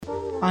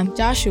I'm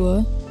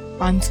Joshua.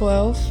 I'm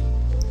 12.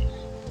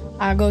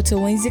 I go to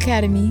Wings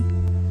Academy.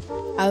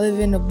 I live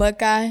in the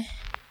Buckeye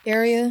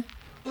area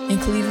in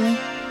Cleveland.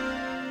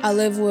 I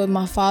live with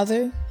my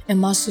father and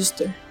my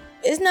sister.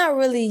 It's not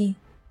really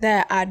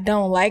that I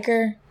don't like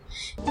her.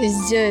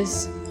 It's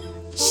just,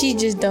 she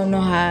just don't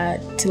know how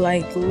to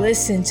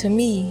listen to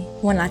me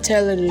when I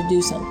tell her to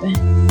do something.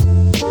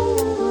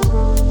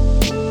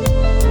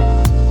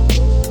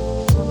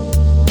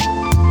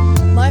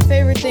 My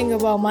favorite thing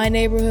about my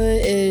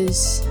neighborhood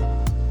is,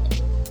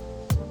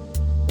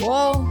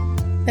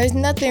 there's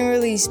nothing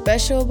really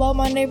special about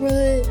my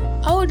neighborhood.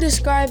 I would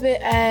describe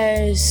it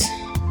as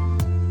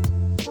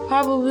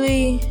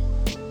probably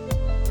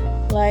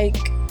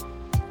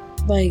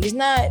it's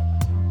not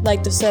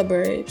like the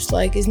suburbs.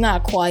 It's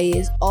not quiet.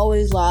 It's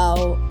always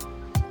loud.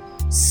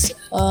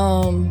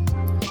 Some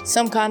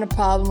kind of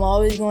problem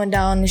always going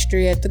down the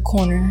street at the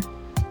corner.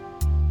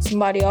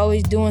 Somebody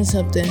always doing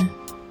something.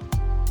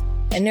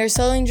 And they're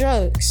selling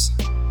drugs.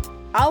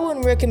 I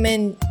wouldn't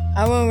recommend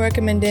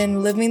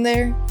them living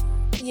there.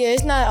 Yeah,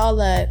 it's not all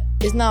that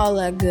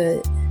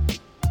good.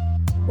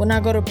 When I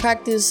go to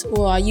practice,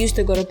 I used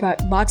to go to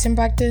boxing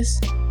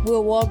practice,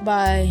 we'll walk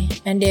by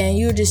and then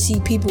you'll just see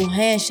people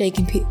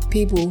handshaking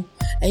people,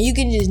 and you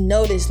can just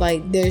notice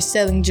they're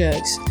selling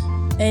drugs.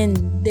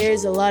 And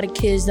there's a lot of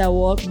kids that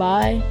walk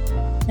by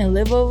and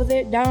live over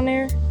there, down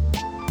there,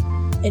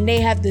 and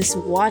they have to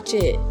watch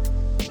it,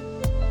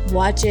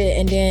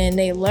 and then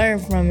they learn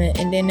from it,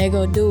 and then they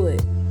go do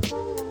it.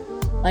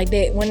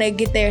 When they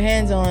get their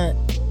hands on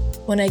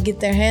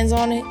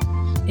it,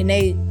 and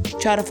they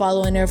try to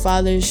follow in their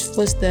father's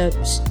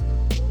footsteps.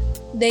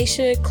 They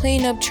should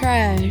clean up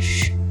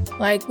trash.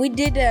 We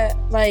did that,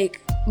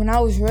 when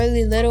I was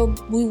really little,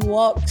 we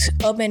walked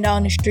up and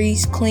down the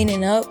streets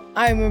cleaning up.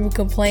 I remember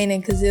complaining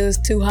because it was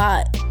too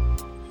hot.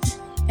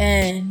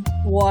 And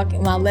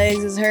my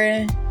legs was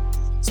hurting.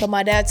 So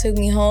my dad took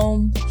me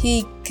home.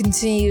 He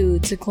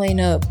continued to clean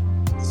up.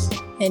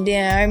 And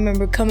then I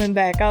remember coming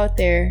back out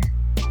there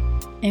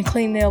and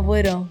cleaning up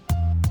with him.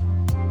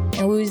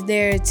 And we was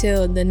there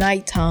till the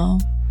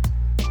nighttime.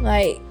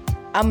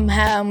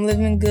 I'm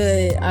living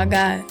good. I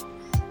got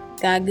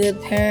good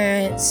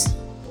parents.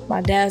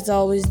 My dad's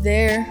always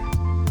there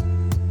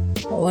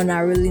when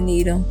I really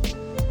need him.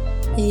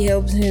 He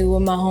helps me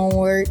with my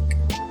homework.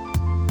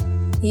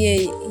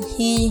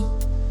 He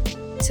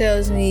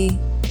tells me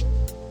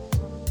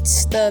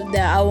stuff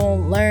that I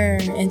won't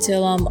learn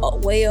until I'm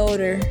way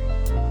older.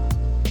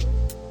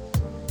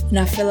 And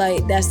I feel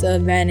like that's the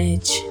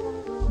advantage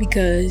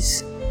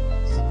because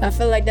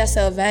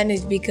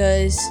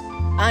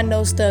I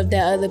know stuff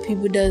that other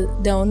people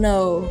don't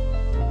know.